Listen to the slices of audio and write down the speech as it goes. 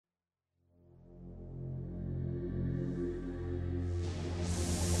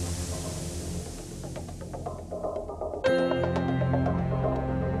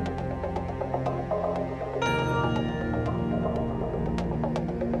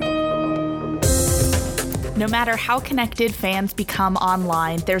No matter how connected fans become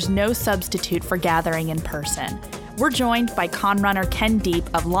online, there's no substitute for gathering in person. We're joined by con runner Ken Deep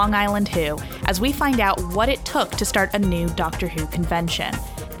of Long Island Who as we find out what it took to start a new Doctor Who convention.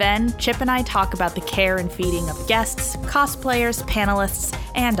 Then, Chip and I talk about the care and feeding of guests, cosplayers, panelists,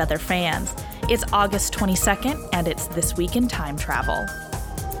 and other fans. It's August 22nd, and it's This Week in Time Travel.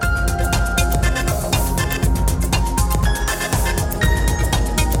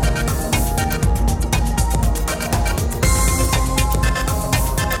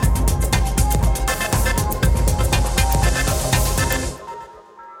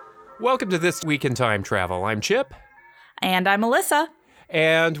 Welcome to This Week in Time Travel. I'm Chip. And I'm Alyssa.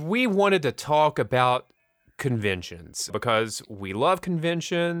 And we wanted to talk about conventions because we love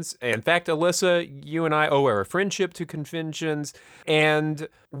conventions. In fact, Alyssa, you and I owe our friendship to conventions. And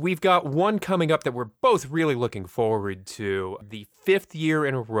we've got one coming up that we're both really looking forward to. The 5th year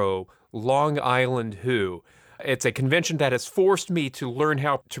in a row, Long Island Who. It's a convention that has forced me to learn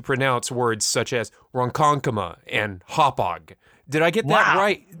how to pronounce words such as Ronkonkoma and Hauppauge. Did I get that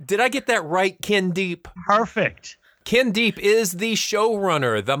right? Did I get that right, Ken Deep? Perfect. Ken Deep is the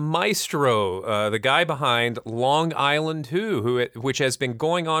showrunner, the maestro, the guy behind Long Island Who, which has been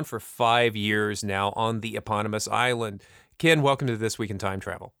going on for 5 years now on the eponymous island. Ken, welcome to This Week in Time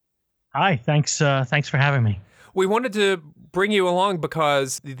Travel. Hi, thanks for having me. We wanted to bring you along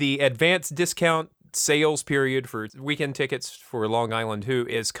because the advanced discount sales period for weekend tickets for Long Island Who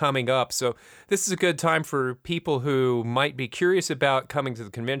is coming up. So this is a good time for people who might be curious about coming to the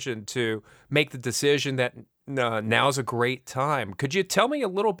convention to make the decision that now's a great time. Could you tell me a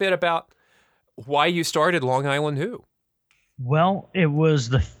little bit about why you started Long Island Who? Well, it was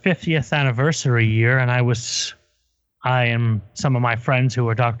the 50th anniversary year, and I and some of my friends who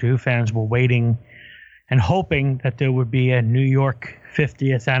are Doctor Who fans were waiting and hoping that there would be a New York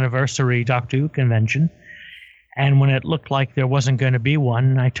 50th anniversary Doctor Who convention. And when it looked like there wasn't going to be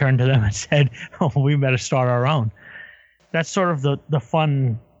one, I turned to them and said, oh, we better start our own. That's sort of the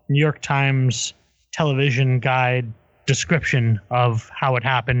fun New York Times television guide description of how it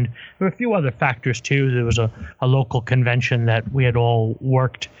happened. There were a few other factors, too. There was a local convention that we had all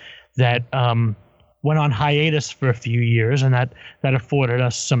worked that went on hiatus for a few years, and that afforded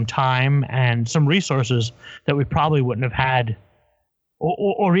us some time and some resources that we probably wouldn't have had,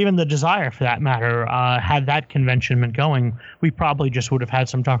 or even the desire for that matter. Had that convention been going, we probably just would have had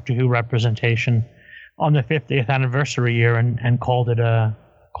some Doctor Who representation on the 50th anniversary year and called it a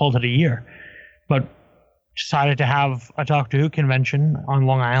year. But decided to have a Doctor Who convention on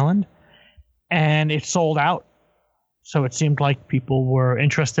Long Island, and it sold out. So it seemed like people were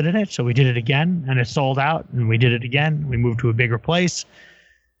interested in it. So we did it again, and it sold out, and we did it again. We moved to a bigger place.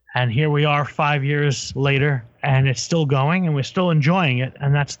 And here we are 5 years later, and it's still going, and we're still enjoying it.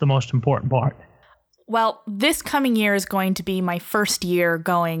 And that's the most important part. Well, this coming year is going to be my first year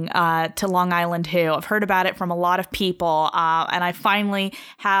going to Long Island Who. I've heard about it from a lot of people, and I finally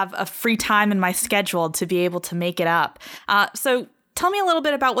have a free time in my schedule to be able to make it up. So tell me a little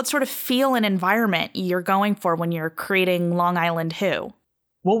bit about what sort of feel and environment you're going for when you're creating Long Island Who.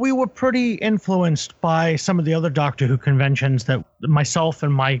 Well, we were pretty influenced by some of the other Doctor Who conventions that myself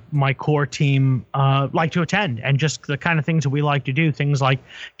and my core team like to attend, and just the kind of things that we like to do, things like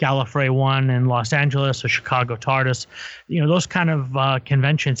Gallifrey 1 in Los Angeles or Chicago TARDIS, those kind of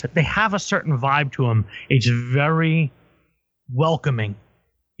conventions. They have a certain vibe to them. It's very welcoming,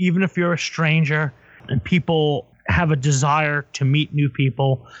 even if you're a stranger, and people have a desire to meet new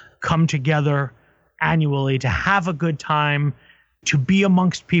people, come together annually to have a good time, to be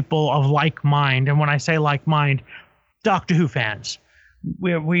amongst people of like mind. And when I say like mind, Doctor Who fans.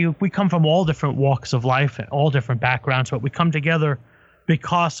 We come from all different walks of life and all different backgrounds, but we come together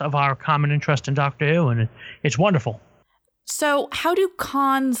because of our common interest in Doctor Who, and it's wonderful. So how do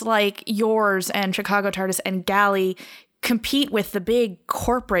cons like yours and Chicago TARDIS and Galley compete with the big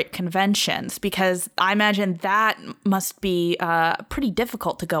corporate conventions? Because I imagine that must be pretty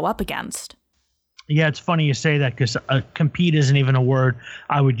difficult to go up against. Yeah, it's funny you say that, because compete isn't even a word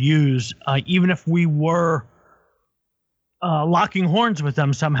I would use, even if we were locking horns with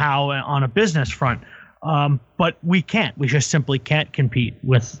them somehow on a business front. But we can't. We just simply can't compete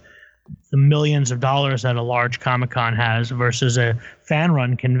with the millions of dollars that a large Comic-Con has versus a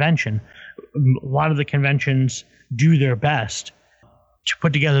fan-run convention. A lot of the conventions do their best to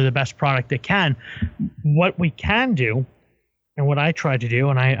put together the best product they can. What we can do, and what I try to do,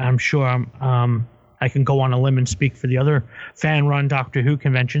 and I'm sure I can go on a limb and speak for the other fan-run Doctor Who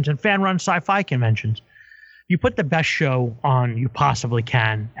conventions and fan-run sci-fi conventions. You put the best show on you possibly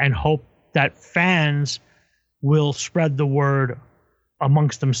can and hope that fans will spread the word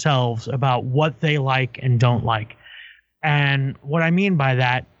amongst themselves about what they like and don't like. And what I mean by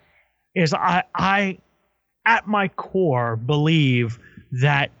that is I at my core believe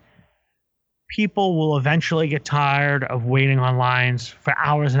that people will eventually get tired of waiting on lines for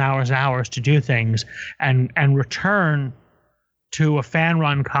hours and hours and hours to do things and return to a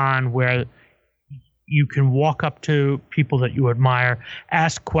fan-run con where you can walk up to people that you admire,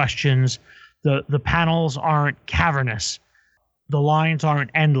 ask questions. The panels aren't cavernous. The lines aren't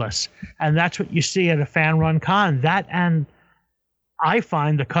endless. And that's what you see at a fan-run con. That, and I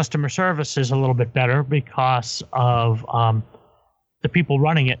find the customer service is a little bit better because of the people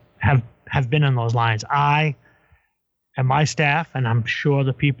running it have been in those lines. I and my staff, and I'm sure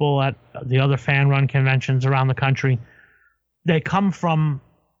the people at the other fan-run conventions around the country, they come from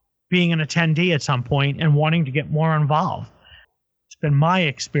being an attendee at some point and wanting to get more involved. It's been my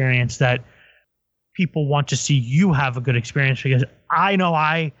experience that people want to see you have a good experience because I know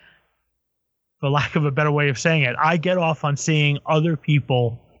for lack of a better way of saying it, I get off on seeing other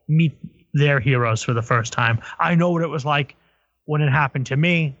people meet their heroes for the first time. I know what it was like when it happened to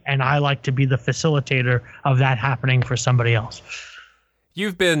me, and I like to be the facilitator of that happening for somebody else.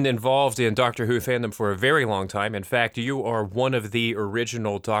 You've been involved in Doctor Who fandom for a very long time. In fact, you are one of the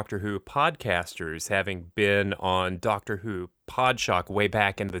original Doctor Who podcasters, having been on Doctor Who Podshock way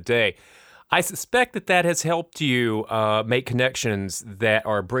back in the day. I suspect that has helped you make connections that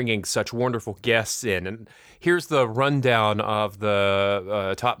are bringing such wonderful guests in. And here's the rundown of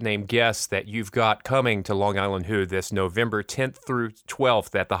the top name guests that you've got coming to Long Island Who this November 10th through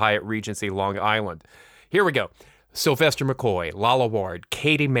 12th at the Hyatt Regency Long Island. Here we go. Sylvester McCoy, Lalla Ward,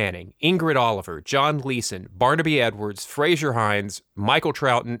 Katie Manning, Ingrid Oliver, John Leeson, Barnaby Edwards, Fraser Hines, Michael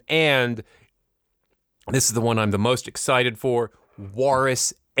Troughton, and this is the one I'm the most excited for,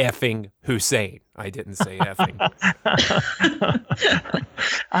 Waris effing Hussein. I didn't say effing.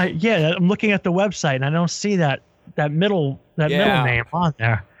 Yeah, I'm looking at the website and I don't see that middle name on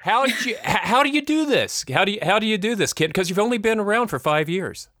there. How do you do this? How do you do this, kid? Because you've only been around for 5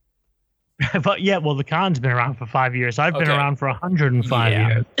 years. But yeah, well, the con's been around for 5 years. I've been around for 105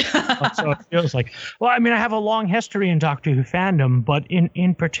 years. So it feels like, well, I mean, I have a long history in Doctor Who fandom, but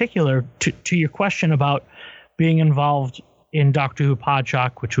in particular, to your question about being involved in Doctor Who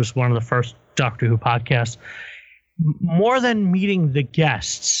Podshock, which was one of the first Doctor Who podcasts, more than meeting the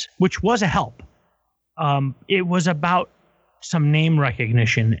guests, which was a help, it was about some name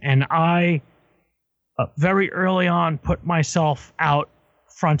recognition. And I, very early on, put myself out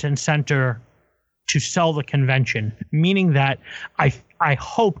front and center to sell the convention, meaning that I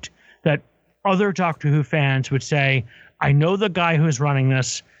hoped that other Doctor Who fans would say, I know the guy who's running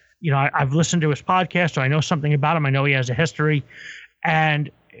this. You know, I've listened to his podcast, or I know something about him. I know he has a history. And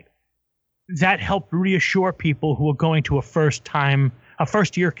that helped reassure people who were going to a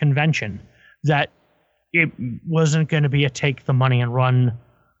first-year convention that it wasn't going to be a take the money and run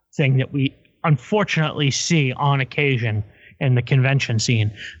thing that we unfortunately see on occasion in the convention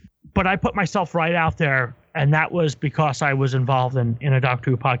scene. But I put myself right out there, and that was because I was involved in a Doctor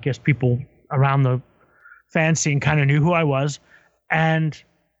Who podcast. People around the fan scene kind of knew who I was, and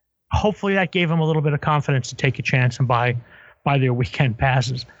hopefully that gave them a little bit of confidence to take a chance and buy their weekend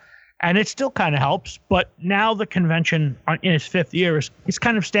passes. And it still kind of helps, but now the convention in its 5th year is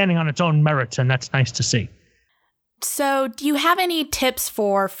kind of standing on its own merits, and that's nice to see. So do you have any tips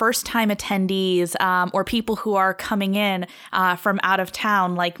for first-time attendees or people who are coming in from out of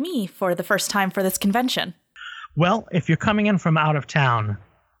town like me for the first time for this convention? Well, if you're coming in from out of town,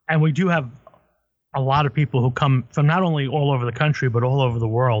 and we do have a lot of people who come from not only all over the country, but all over the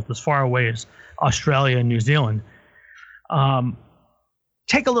world, as far away as Australia and New Zealand,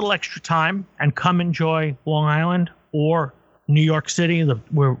 take a little extra time and come enjoy Long Island or New York City.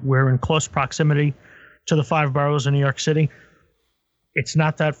 We're in close proximity to the 5 boroughs of New York City. It's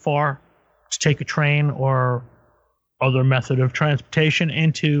not that far to take a train or other method of transportation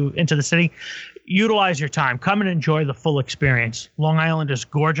into the city. Utilize your time. Come and enjoy the full experience. Long Island is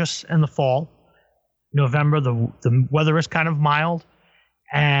gorgeous in the fall. November, the weather is kind of mild,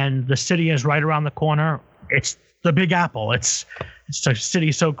 and the city is right around the corner. It's the Big Apple. It's a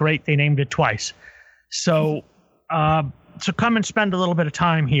city so great they named it twice. So come and spend a little bit of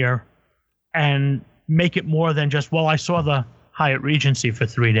time here and make it more than just, well, I saw the Hyatt Regency for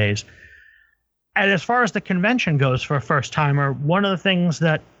 3 days. And as far as the convention goes for a first-timer, one of the things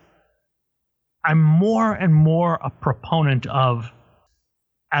that I'm more and more a proponent of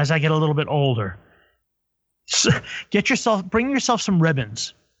as I get a little bit older, bring yourself some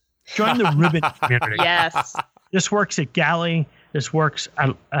ribbons. Join the ribbon community. Yes. This works at Galley. This works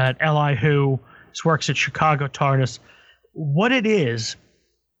at LI Who. This works at Chicago TARDIS. what it is.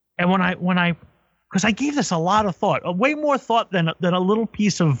 And because I gave this a lot of thought, way more thought than a little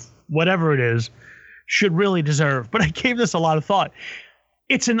piece of whatever it is should really deserve. But I gave this a lot of thought.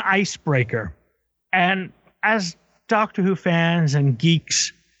 It's an icebreaker. And as Doctor Who fans and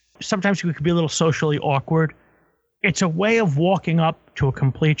geeks, sometimes we could be a little socially awkward. It's a way of walking up to a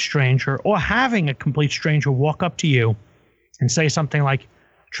complete stranger, or having a complete stranger walk up to you and say something like,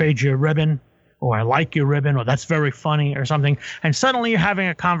 trade you a ribbon, or I like your ribbon, or that's very funny, or something. And suddenly you're having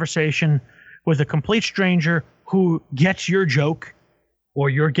a conversation with a complete stranger who gets your joke, or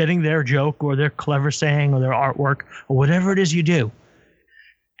you're getting their joke, or their clever saying, or their artwork, or whatever it is you do.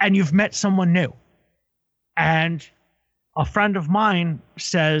 And you've met someone new. And a friend of mine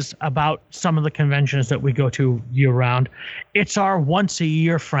says about some of the conventions that we go to year round, it's our once a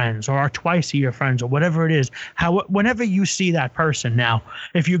year friends, or our twice a year friends, or whatever it is. Whenever you see that person now,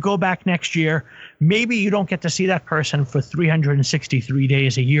 if you go back next year, maybe you don't get to see that person for 363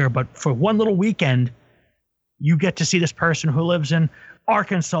 days a year, but for one little weekend, you get to see this person who lives in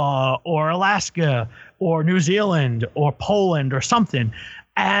Arkansas or Alaska or New Zealand or Poland or something.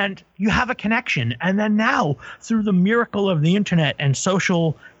 And you have a connection. And then now, through the miracle of the internet and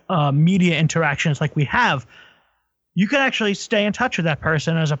social media interactions like we have, you can actually stay in touch with that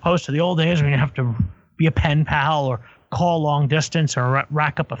person, as opposed to the old days when you have to be a pen pal or call long distance or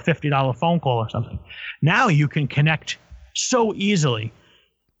rack up a $50 phone call or something. Now you can connect so easily.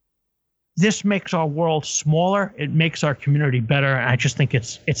 This makes our world smaller. It makes our community better. And I just think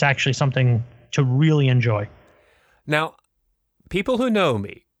it's actually something to really enjoy. Now, people who know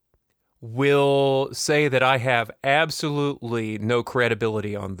me will say that I have absolutely no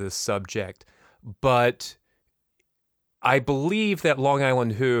credibility on this subject, but I believe that Long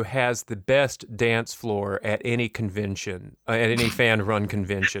Island Who has the best dance floor at any convention, at any fan-run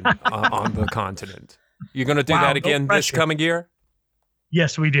convention on the continent. You're going to do that again this coming year?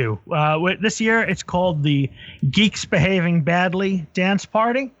 Yes, we do. This year, it's called the Geeks Behaving Badly Dance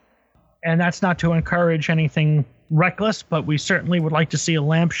Party, and that's not to encourage anything reckless, but we certainly would like to see a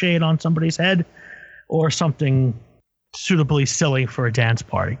lampshade on somebody's head or something suitably silly for a dance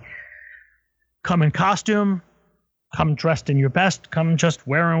party. Come in costume, come dressed in your best, come just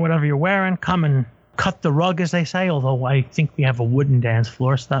wearing whatever you're wearing, come and cut the rug, as they say, although I think we have a wooden dance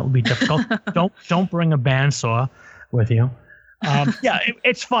floor, so that would be difficult. Don't bring a bandsaw with you.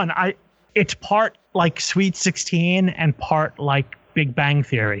 It's fun. It's part like Sweet 16 and part like Big Bang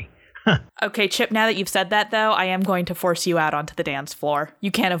Theory. Okay, Chip, now that you've said that, though, I am going to force you out onto the dance floor.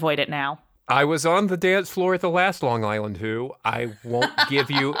 You can't avoid it now. I was on the dance floor at the last Long Island Who. I won't give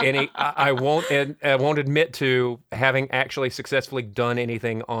you any... I won't admit to having actually successfully done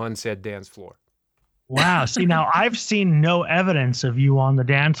anything on said dance floor. Wow. See, now I've seen no evidence of you on the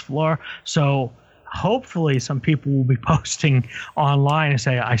dance floor, so hopefully some people will be posting online and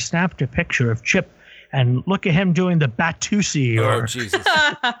say, I snapped a picture of Chip and look at him doing the Batusi or Jesus.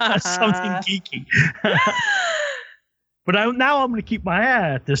 something geeky. But now I'm going to keep my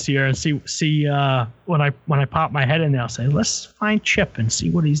eye out this year and see when I pop my head in there, I'll say, let's find Chip and see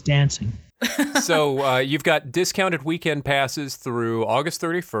what he's dancing. So you've got discounted weekend passes through August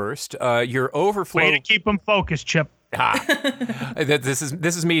 31st. Your overflow. Way to keep them focused, Chip. This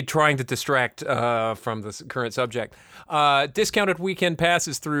is me trying to distract from the current subject. Discounted weekend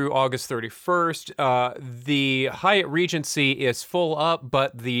passes through August 31st. The Hyatt Regency is full up,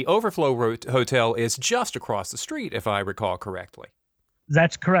 but the Overflow Hotel is just across the street, if I recall correctly.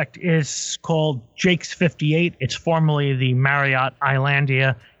 That's correct. It's called Jake's 58. It's formerly the Marriott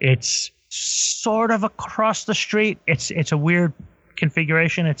Islandia. It's sort of across the street. It's a weird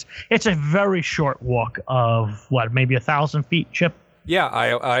configuration. It's a very short walk of maybe 1,000 feet, Chip? Yeah,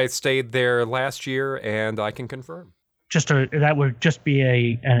 I stayed there last year, and I can confirm. That would just be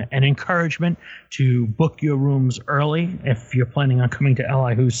an encouragement to book your rooms early if you're planning on coming to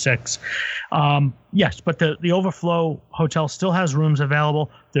LI Who 6. Yes, but the Overflow Hotel still has rooms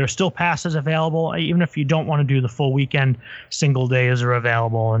available. There are still passes available. Even if you don't want to do the full weekend, single days are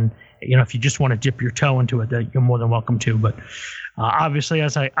available. And if you just want to dip your toe into it, you're more than welcome to. But obviously,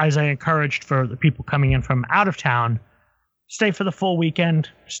 as I encouraged for the people coming in from out of town, stay for the full weekend,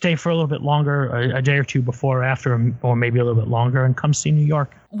 stay for a little bit longer, a day or two before or after, or maybe a little bit longer, and come see New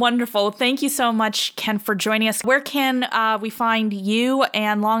York. Wonderful. Thank you so much, Ken, for joining us. Where can we find you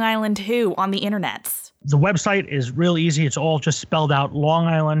and Long Island Who on the internets? The website is real easy. It's all just spelled out,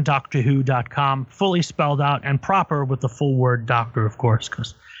 longislanddoctorwho.com, fully spelled out and proper with the full word doctor, of course,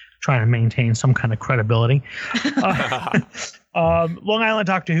 because trying to maintain some kind of credibility.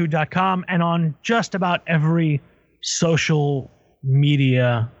 longislanddoctorwho.com, and on just about every social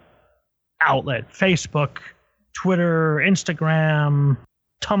media outlet, Facebook, Twitter, Instagram,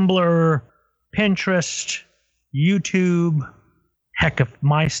 Tumblr, Pinterest, YouTube. Heck, if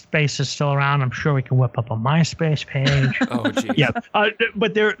MySpace is still around, I'm sure we can whip up a MySpace page. Oh, geez. Yeah,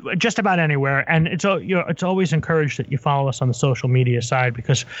 but they're just about anywhere, and it's always encouraged that you follow us on the social media side,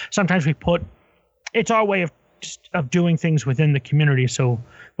 because sometimes it's our way of doing things within the community. So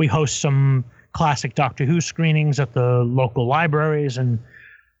we host some classic Doctor Who screenings at the local libraries, and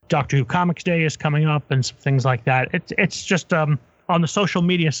Doctor Who Comics Day is coming up, and some things like that. It's just on the social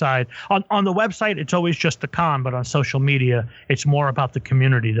media side. On the website, it's always just the con, but on social media, it's more about the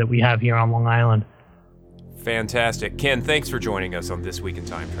community that we have here on Long Island. Fantastic. Ken, thanks for joining us on This Week in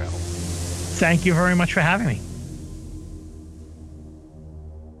Time Travel. Thank you very much for having me.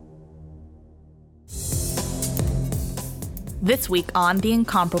 This week on The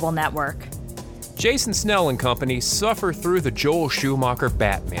Incomparable Network. Jason Snell and company suffer through the Joel Schumacher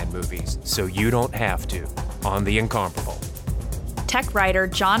Batman movies, so you don't have to, on The Incomparable. Tech writer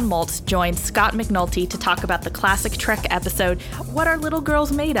John Moltz joins Scott McNulty to talk about the classic Trek episode, What Are Little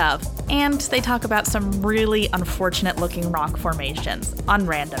Girls Made Of? And they talk about some really unfortunate-looking rock formations on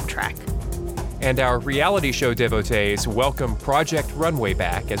Random Trek. And our reality show devotees welcome Project Runway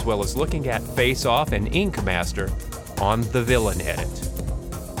back, as well as looking at Face Off and Ink Master on The Villain Edit.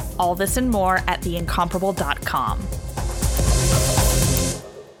 All this and more at theincomparable.com.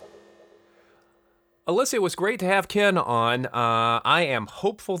 Alyssa, it was great to have Ken on. I am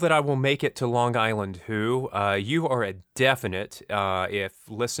hopeful that I will make it to Long Island Who. You are a definite. If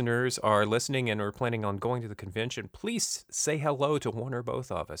listeners are listening and are planning on going to the convention, please say hello to one or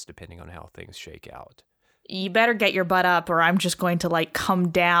both of us, depending on how things shake out. You better get your butt up, or I'm just going to come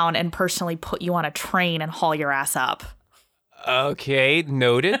down and personally put you on a train and haul your ass up. Okay,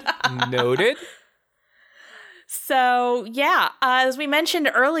 noted. Noted. So, yeah, as we mentioned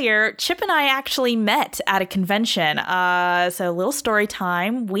earlier, Chip and I actually met at a convention. So, a little story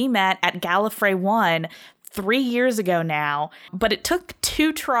time. We met at Gallifrey 1 3 years ago now, but it took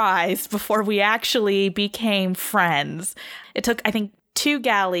 2 tries before we actually became friends. It took, I think, 2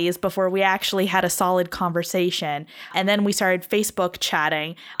 galleys before we actually had a solid conversation. And then we started Facebook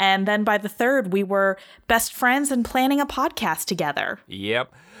chatting. And then by the 3rd, we were best friends and planning a podcast together.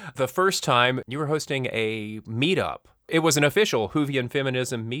 Yep. The first time you were hosting a meetup. It was an official Whovian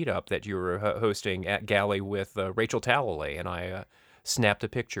feminism meetup that you were hosting at Galley with Rachel Talalay, and I snapped a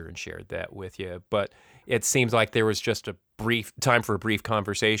picture and shared that with you. But it seems like there was just a brief time for a brief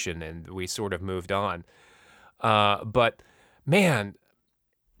conversation, and we sort of moved on. But man,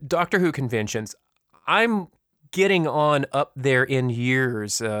 Doctor Who conventions, I'm getting on up there in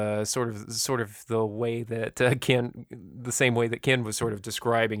years, sort of the way that Ken, the same way that Ken was sort of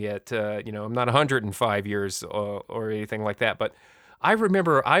describing it. I'm not 105 years or anything like that, but I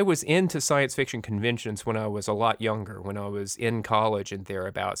remember I was into science fiction conventions when I was a lot younger, when I was in college and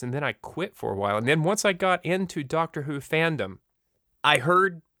thereabouts, and then I quit for a while. And then once I got into Doctor Who fandom, I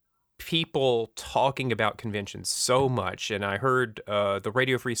heard people talking about conventions so much, and I heard the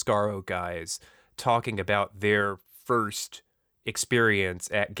Radio Free Skaro guys talking about their first experience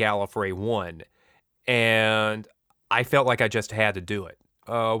at Gallifrey 1, and I felt like I just had to do it.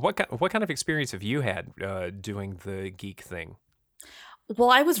 What kind of experience have you had doing the geek thing? Well,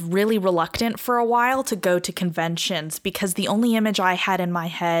 I was really reluctant for a while to go to conventions because the only image I had in my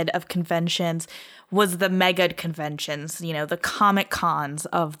head of conventions was the mega conventions, the Comic Cons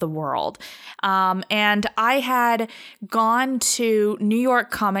of the world. And I had gone to New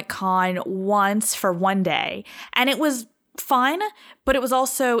York Comic Con once for one day, and it was fun, but it was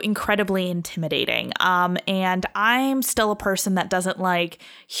also incredibly intimidating. And I'm still a person that doesn't like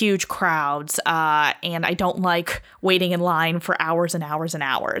huge crowds, and I don't like waiting in line for hours and hours and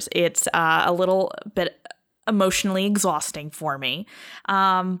hours. It's a little bit emotionally exhausting for me.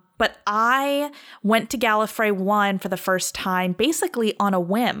 But I went to Gallifrey 1 for the first time basically on a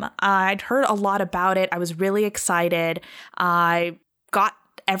whim. I'd heard a lot about it. I was really excited. I got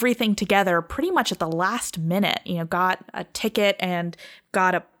everything together pretty much at the last minute, got a ticket and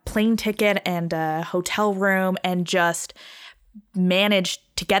got a plane ticket and a hotel room and just managed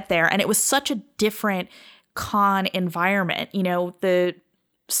to get there. And it was such a different con environment. The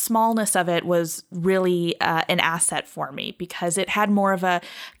smallness of it was really an asset for me because it had more of a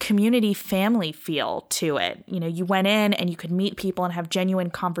community family feel to it. You went in and you could meet people and have genuine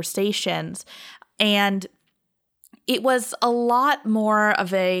conversations, and it was a lot more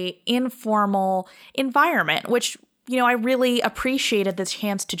of a informal environment, which, I really appreciated the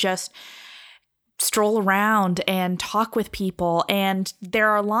chance to just stroll around and talk with people. And there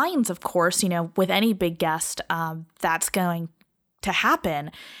are lines, of course, with any big guest that's going to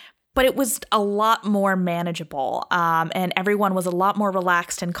happen. but it was a lot more manageable, and everyone was a lot more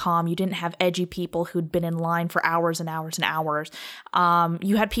relaxed and calm. You didn't have edgy people who'd been in line for hours and hours and hours.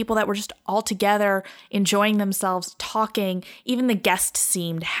 You had people that were just all together, enjoying themselves, talking. Even the guests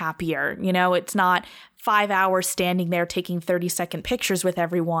seemed happier. You know, it's not 5 hours standing there taking 30-second pictures with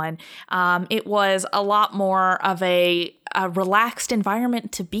everyone. It was a lot more of a relaxed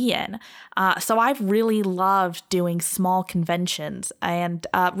environment to be in. So I've really loved doing small conventions and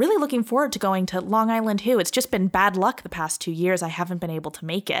really looking forward to going to Long Island Who. It's just been bad luck the past 2 years. I haven't been able to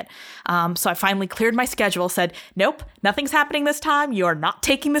make it. So I finally cleared my schedule, said, nope, nothing's happening this time. You're not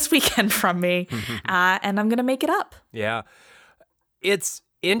taking this weekend from me. And I'm going to make it up. Yeah. It's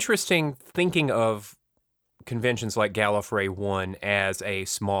interesting thinking of conventions like Gallifrey 1 as a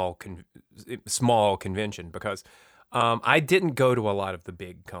small convention because I didn't go to a lot of the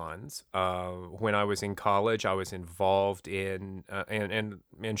big cons. When I was in college, I was involved in,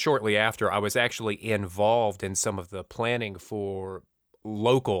 and shortly after, I was actually involved in some of the planning for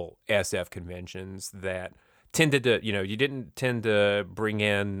local SF conventions that tended to, you didn't tend to bring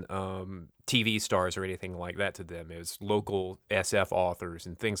in TV stars or anything like that to them. It was local SF authors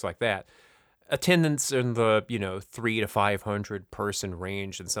and things like that. Attendance in the 300 to 500 person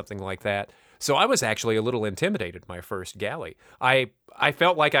range and something like that. So I was actually a little intimidated my first galley. I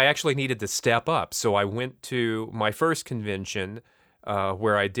felt like I actually needed to step up. So I went to my first convention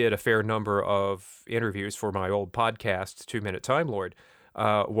where I did a fair number of interviews for my old podcast, 2 Minute Time Lord,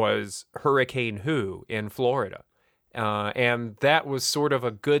 was Hurricane Who in Florida. And that was sort of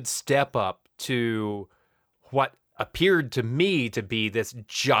a good step up to what appeared to me to be this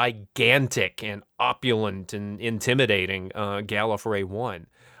gigantic and opulent and intimidating Gallifrey 1.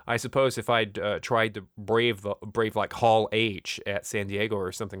 I suppose if I'd tried to brave like Hall H at San Diego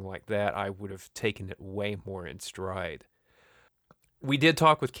or something like that, I would have taken it way more in stride. We did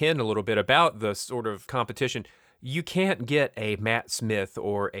talk with Ken a little bit about the sort of competition. You can't get a Matt Smith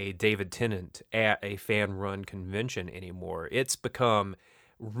or a David Tennant at a fan-run convention anymore. It's become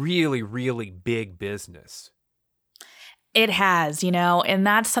really, really big business. It has, and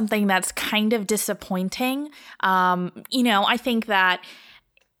that's something that's kind of disappointing. I think that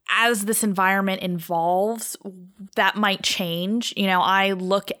as this environment evolves, that might change. I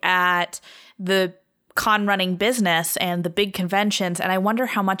look at the con running business and the big conventions, and I wonder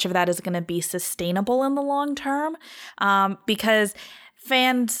how much of that is going to be sustainable in the long term, because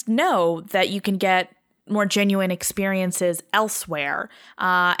fans know that you can get more genuine experiences elsewhere.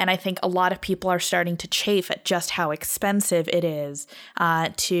 And I think a lot of people are starting to chafe at just how expensive it is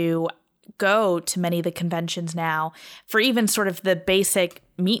to go to many of the conventions now for even sort of the basic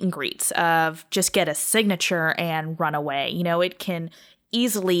meet and greets of just get a signature and run away. It can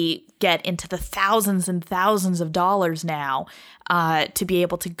easily get into the thousands and thousands of dollars now to be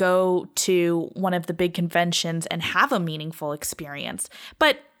able to go to one of the big conventions and have a meaningful experience.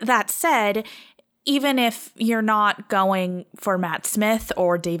 But that said, even if you're not going for Matt Smith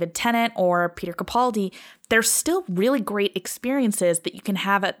or David Tennant or Peter Capaldi, there's still really great experiences that you can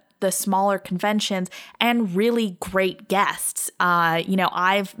have at the smaller conventions and really great guests.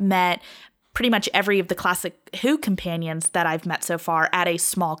 I've met pretty much every of the classic Who companions that I've met so far at a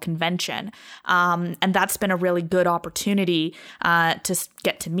small convention. And that's been a really good opportunity to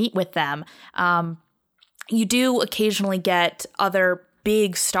get to meet with them. You do occasionally get other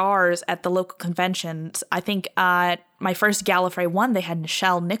big stars at the local conventions. I think my first Gallifrey 1, they had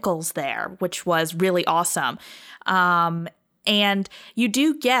Nichelle Nichols there, which was really awesome. And you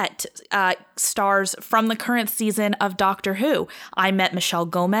do get stars from the current season of Doctor Who. I met Michelle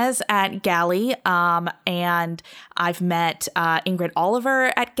Gomez at Galley, and I've met Ingrid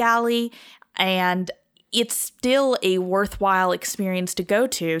Oliver at Galley, and it's still a worthwhile experience to go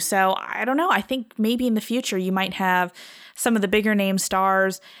to. So I don't know. I think maybe in the future you might have some of the bigger name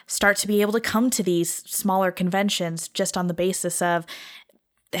stars start to be able to come to these smaller conventions just on the basis of,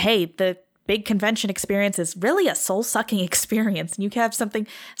 hey, the big convention experience is really a soul-sucking experience. And you can have something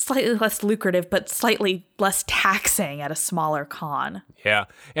slightly less lucrative, but slightly less taxing at a smaller con. Yeah.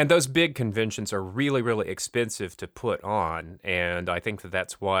 And those big conventions are really, really expensive to put on. And I think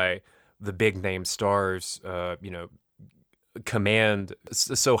that's why the big name stars, command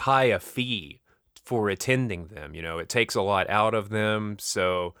so high a fee for attending them. It takes a lot out of them.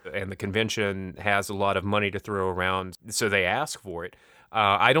 And the convention has a lot of money to throw around, so they ask for it.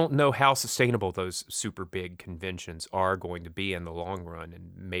 I don't know how sustainable those super big conventions are going to be in the long run,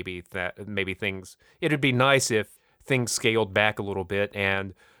 and maybe it'd be nice if things scaled back a little bit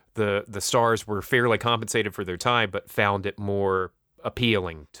and the stars were fairly compensated for their time, but found it more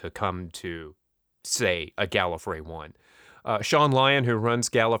appealing to come to, say, a Gallifrey 1. Sean Lyon, who runs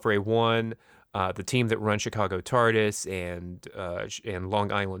Gallifrey One, the team that runs Chicago TARDIS and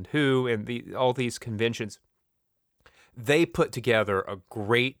Long Island Who, and all these conventions, they put together a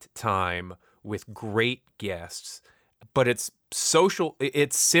great time with great guests, but it's social.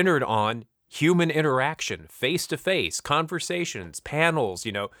 It's centered on human interaction, face-to-face, conversations, panels,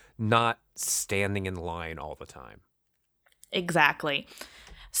 not standing in line all the time. Exactly.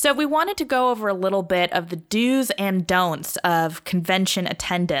 So we wanted to go over a little bit of the do's and don'ts of convention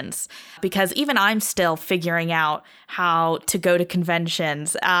attendance, because even I'm still figuring out how to go to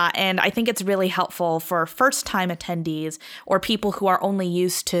conventions. And I think it's really helpful for first-time attendees or people who are only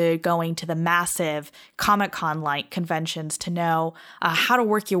used to going to the massive Comic-Con-like conventions to know how to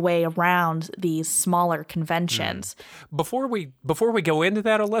work your way around these smaller conventions. Before we go into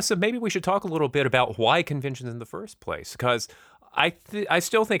that, Alyssa, maybe we should talk a little bit about why conventions in the first place, because I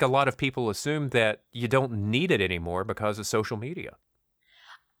still think a lot of people assume that you don't need it anymore because of social media.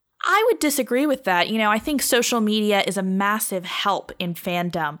 I would disagree with that. I think social media is a massive help in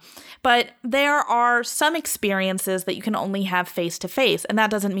fandom, but there are some experiences that you can only have face-to-face, and that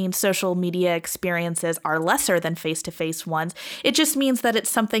doesn't mean social media experiences are lesser than face-to-face ones. It just means that it's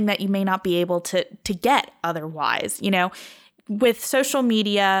something that you may not be able to get otherwise, With social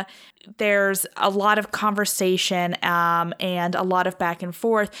media, there's a lot of conversation and a lot of back and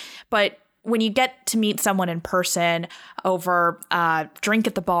forth. But when you get to meet someone in person over a drink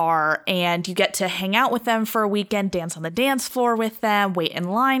at the bar and you get to hang out with them for a weekend, dance on the dance floor with them, wait in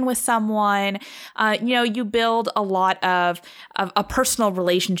line with someone, you build a lot of a personal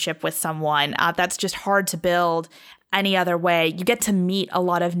relationship with someone. That's just hard to build any other way. You get to meet a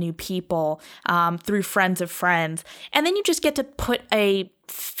lot of new people through friends of friends. And then you just get to put a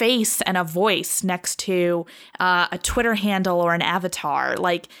face and a voice next to a Twitter handle or an avatar.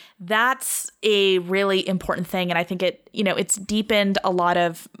 Like, that's a really important thing. And I think it's deepened a lot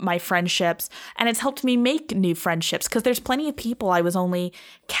of my friendships, and it's helped me make new friendships, because there's plenty of people I was only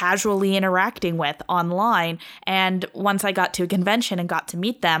casually interacting with online. And once I got to a convention and got to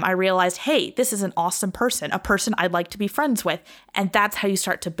meet them, I realized, hey, this is an awesome person, a person I'd like to be friends with. And that's how you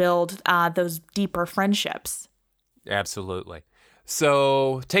start to build those deeper friendships. Absolutely.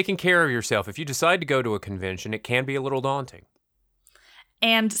 So, taking care of yourself, if you decide to go to a convention, it can be a little daunting.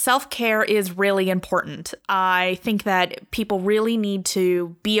 And self-care is really important. I think that people really need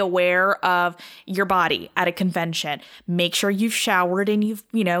to be aware of your body at a convention. Make sure you've showered and you've,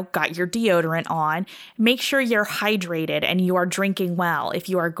 got your deodorant on. Make sure you're hydrated and you are drinking well. If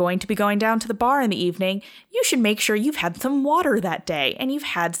you are going to be going down to the bar in the evening, you should make sure you've had some water that day and you've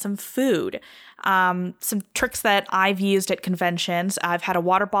had some food. Some tricks that I've used at conventions. I've had a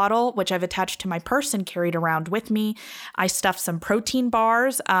water bottle, which I've attached to my purse and carried around with me. I stuffed some protein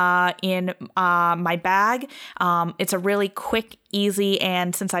bars in my bag. It's a really quick, easy,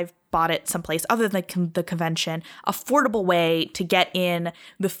 and since I've bought it someplace other than the convention, affordable way to get in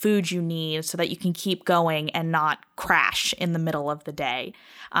the food you need so that you can keep going and not crash in the middle of the day.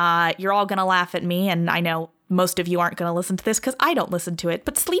 You're all going to laugh at me, and I know most of you aren't going to listen to this because I don't listen to it,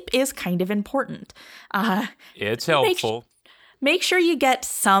 but sleep is kind of important. It's helpful. Make sure you get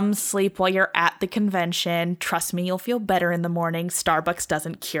some sleep while you're at the convention. Trust me, you'll feel better in the morning. Starbucks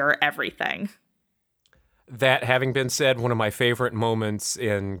doesn't cure everything. That having been said, one of my favorite moments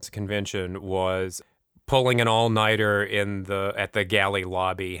in convention was pulling an all-nighter at the galley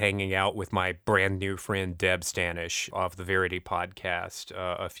lobby, hanging out with my brand new friend Deb Stanish of the Verity podcast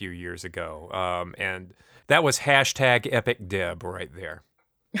a few years ago. And that was #EpicDeb right there.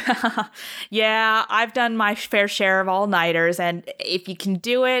 Yeah, I've done my fair share of all-nighters, and if you can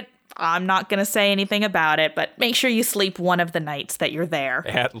do it, I'm not going to say anything about it, but make sure you sleep one of the nights that you're there.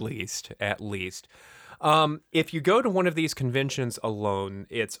 At least. If you go to one of these conventions alone,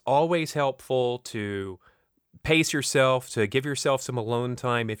 it's always helpful to pace yourself, to give yourself some alone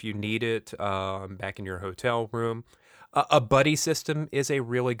time if you need it back in your hotel room. A buddy system is a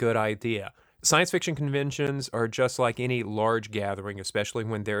really good idea. Science fiction conventions are just like any large gathering, especially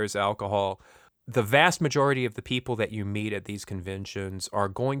when there is alcohol. The vast majority of the people that you meet at these conventions are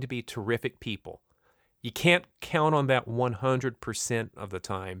going to be terrific people. You can't count on that 100% of the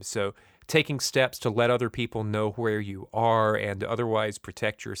time. So taking steps to let other people know where you are and to otherwise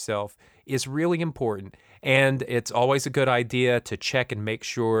protect yourself is really important. And it's always a good idea to check and make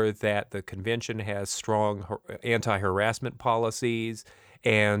sure that the convention has strong anti-harassment policies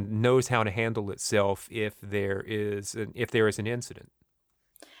and knows how to handle itself if there is an incident.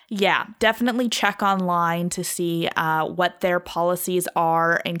 Yeah, definitely check online to see what their policies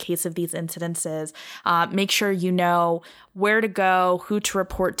are in case of these incidences. Make sure you know where to go, who to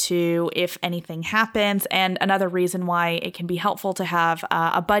report to if anything happens. And another reason why it can be helpful to have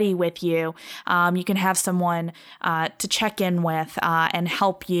a buddy with you. You can have someone to check in with and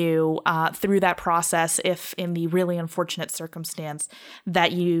help you through that process if in the really unfortunate circumstance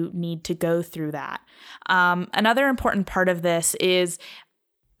that you need to go through that. Another important part of this is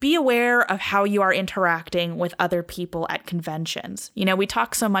be aware of how you are interacting with other people at conventions. You know, we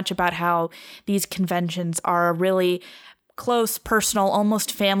talk so much about how these conventions are a really close, personal,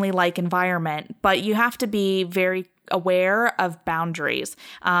 almost family-like environment, but you have to be very aware of boundaries.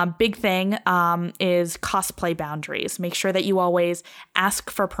 Big thing is cosplay boundaries. Make sure that you always ask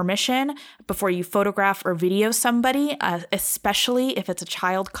for permission before you photograph or video somebody, especially if it's a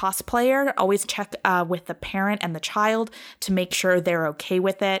child cosplayer. Always check with the parent and the child to make sure they're okay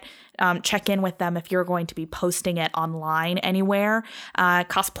with it. Check in with them if you're going to be posting it online anywhere.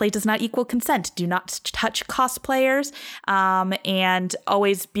 Cosplay does not equal consent. Do not touch cosplayers. And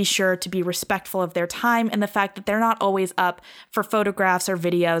always be sure to be respectful of their time and the fact that they're not always up for photographs or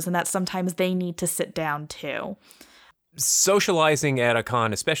videos and that sometimes they need to sit down too. Socializing at a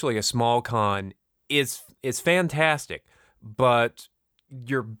con, especially a small con, is fantastic, but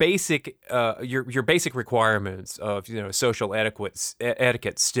your basic requirements of social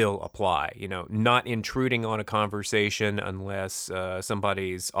etiquette still apply. Not intruding on a conversation unless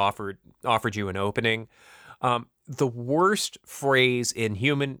somebody's offered you an opening. The worst phrase in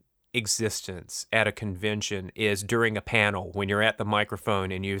human existence at a convention is during a panel when you're at the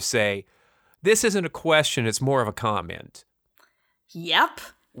microphone and you say, "This isn't a question; it's more of a comment." Yep,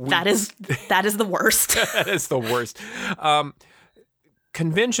 that is the worst. That is the worst.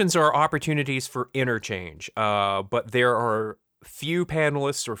 Conventions are opportunities for interchange, but there are few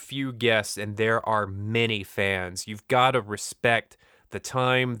panelists or few guests, and there are many fans. You've got to respect the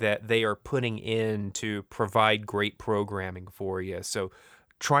time that they are putting in to provide great programming for you. So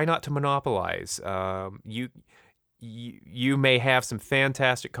try not to monopolize. You may have some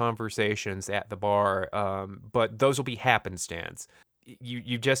fantastic conversations at the bar, but those will be happenstance.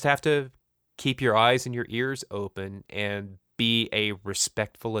 You just have to keep your eyes and your ears open and be a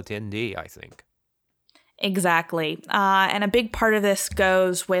respectful attendee, I think. Exactly. And a big part of this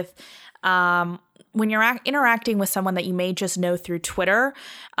goes with when you're interacting with someone that you may just know through Twitter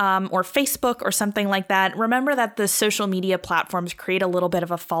or Facebook or something like that. Remember that the social media platforms create a little bit of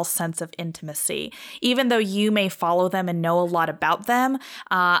a false sense of intimacy. Even though you may follow them and know a lot about them,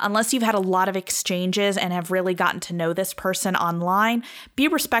 unless you've had a lot of exchanges and have really gotten to know this person online, be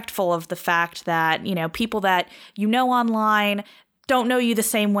respectful of the fact that, people that you know online don't know you the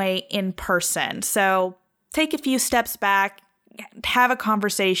same way in person. So take a few steps back, have a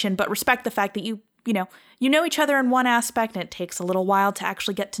conversation, but respect the fact that you know each other in one aspect and it takes a little while to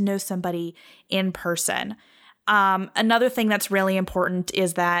actually get to know somebody in person. Another thing that's really important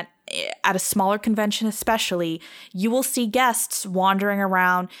is that at a smaller convention especially, you will see guests wandering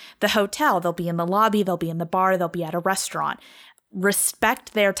around the hotel. They'll be in the lobby, they'll be in the bar, they'll be at a restaurant.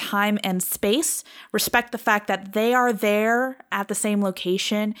 Respect their time and space. Respect the fact that they are there at the same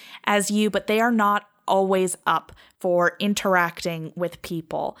location as you, but they are not always up for interacting with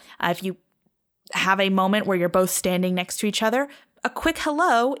people. If you have a moment where you're both standing next to each other, a quick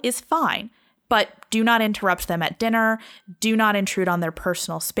hello is fine, but do not interrupt them at dinner. Do not intrude on their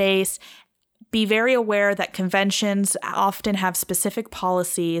personal space. Be very aware that conventions often have specific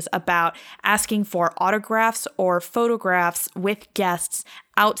policies about asking for autographs or photographs with guests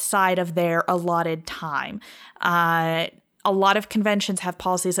outside of their allotted time. A lot of conventions have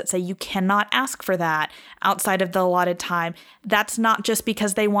policies that say you cannot ask for that outside of the allotted time. That's not just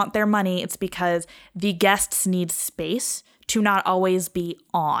because they want their money. It's because the guests need space to not always be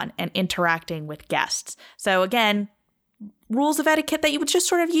on and interacting with guests. So again, rules of etiquette that you would just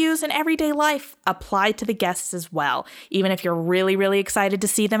sort of use in everyday life apply to the guests as well. Even if you're really, really excited to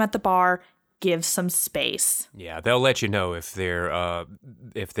see them at the bar, give some space. Yeah, they'll let you know if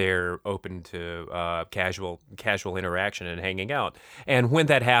they're open to casual interaction and hanging out. And when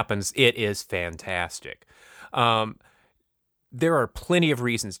that happens, it is fantastic. There are plenty of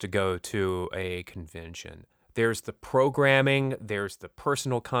reasons to go to a convention. There's the programming, there's the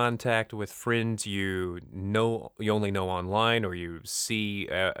personal contact with friends you only know online or you see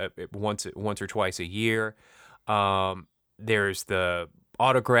once or twice a year. There's the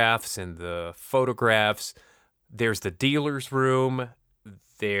autographs and the photographs. There's the dealer's room.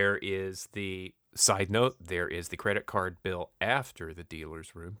 There is the side note. There is the credit card bill after the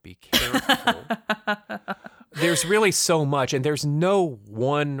dealer's room. Be careful. There's really so much, and there's no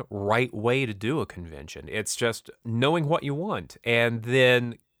one right way to do a convention. It's just knowing what you want and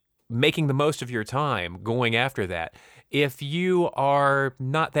then making the most of your time going after that. If you are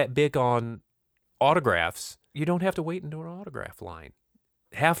not that big on autographs, you don't have to wait into an autograph line.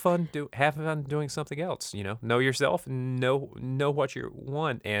 Have fun doing something else, know yourself and know what you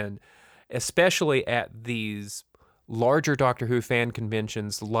want. And especially at these larger Doctor Who fan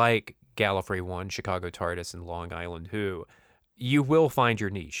conventions like Gallifrey 1, Chicago TARDIS, and Long Island Who, you will find your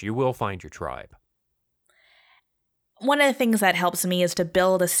niche. You will find your tribe. One of the things that helps me is to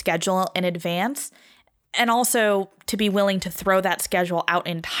build a schedule in advance, and also to be willing to throw that schedule out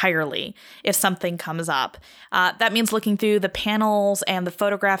entirely if something comes up. That means looking through the panels and the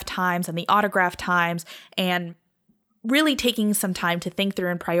photograph times and the autograph times and really taking some time to think through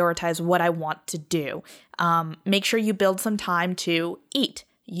and prioritize what I want to do. Make sure you build some time to eat,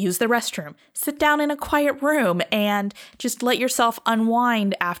 use the restroom, sit down in a quiet room, and just let yourself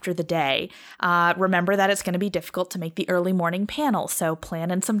unwind after the day. Remember that it's going to be difficult to make the early morning panel, so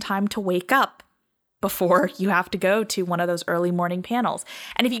plan in some time to wake up before you have to go to one of those early morning panels.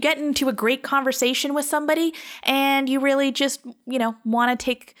 And if you get into a great conversation with somebody and you really just, want to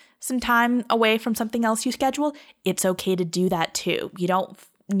take some time away from something else you schedule, it's okay to do that too. You don't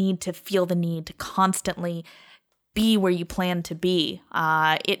need to feel the need to constantly be where you plan to be.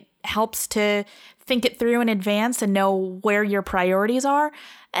 It helps to think it through in advance and know where your priorities are.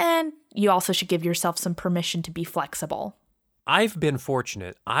 And you also should give yourself some permission to be flexible. I've been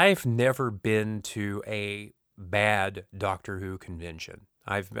fortunate. I've never been to a bad Doctor Who convention.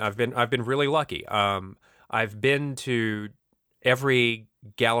 I've been really lucky. I've been to every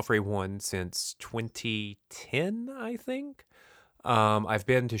Gallifrey one since 2010, I think. I've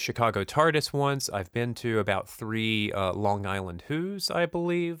been to Chicago TARDIS once. I've been to about 3 Long Island Who's, I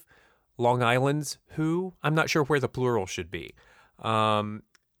believe. Long Island's Who. I'm not sure where the plural should be.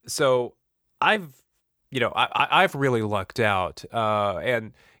 So I've really lucked out.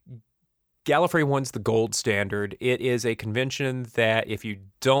 And Gallifrey 1's the gold standard. It is a convention that if you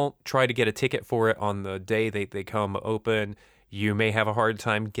don't try to get a ticket for it on the day they come open, you may have a hard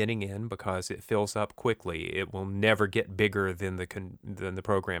time getting in because it fills up quickly. It will never get bigger than the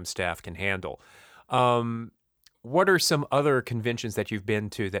program staff can handle. What are some other conventions that you've been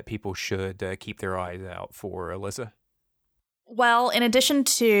to that people should keep their eyes out for, Alyssa? Well, in addition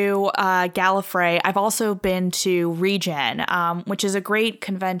to Gallifrey, I've also been to Regen, which is a great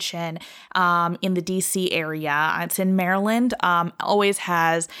convention in the DC area. It's in Maryland, always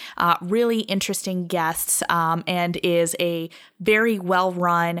has really interesting guests, and is a very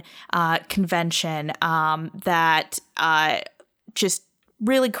well-run convention that just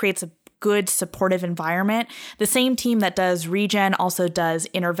really creates a good supportive environment. The same team that does Regen also does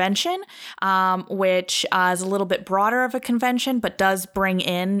Intervention, which is a little bit broader of a convention, but does bring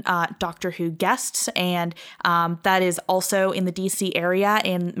in Doctor Who guests, and that is also in the DC area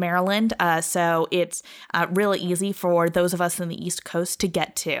in Maryland. So it's really easy for those of us in the East Coast to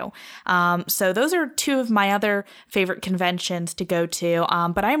get to. So those are 2 of my other favorite conventions to go to,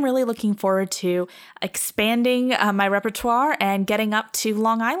 but I'm really looking forward to expanding my repertoire and getting up to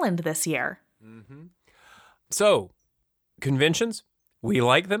Long Island this year. Mm-hmm. So, conventions, we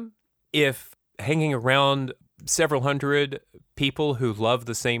like them. If hanging around several hundred people who love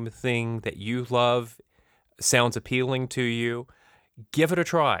the same thing that you love sounds appealing to you, give it a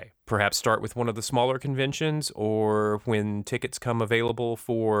try. Perhaps start with one of the smaller conventions, or when tickets come available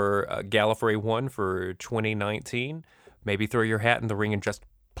for Gallifrey 1 for 2019, maybe throw your hat in the ring and just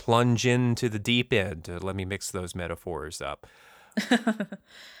plunge into the deep end. Let me mix those metaphors up.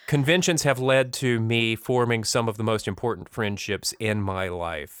 Conventions have led to me forming some of the most important friendships in my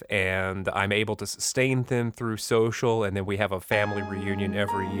life, and I'm able to sustain them through social, and then we have a family reunion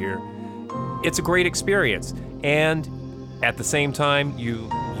every year. It's a great experience, and at the same time, you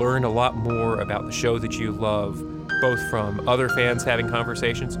learn a lot more about the show that you love, both from other fans having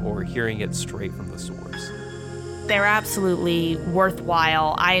conversations or hearing it straight from the source. They're absolutely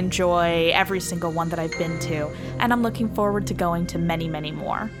worthwhile. I enjoy every single one that I've been to, and I'm looking forward to going to many, many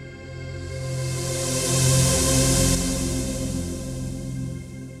more.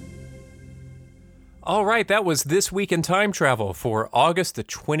 All right, that was This Week in Time Travel for August the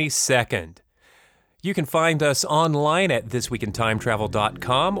 22nd. You can find us online at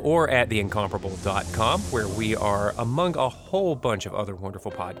thisweekintimetravel.com or at theincomparable.com, where we are among a whole bunch of other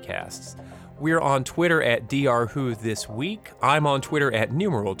wonderful podcasts. We're on Twitter at drwhothisweek. I'm on Twitter at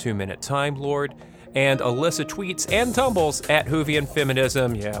 @2MinuteTimeLord. And Alyssa tweets and tumbles at Whovian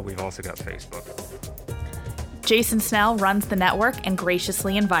Feminism. Yeah, we've also got Facebook. Jason Snell runs the network and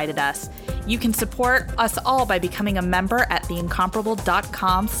graciously invited us. You can support us all by becoming a member at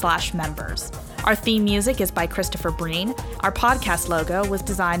theincomparable.com/members. Our theme music is by Christopher Breen. Our podcast logo was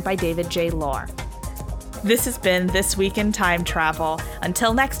designed by David J. Lohr. This has been This Week in Time Travel.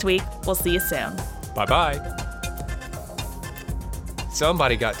 Until next week, we'll see you soon. Bye-bye.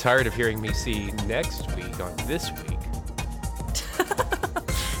 Somebody got tired of hearing me see next week on This Week.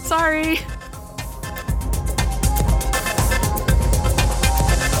 Sorry.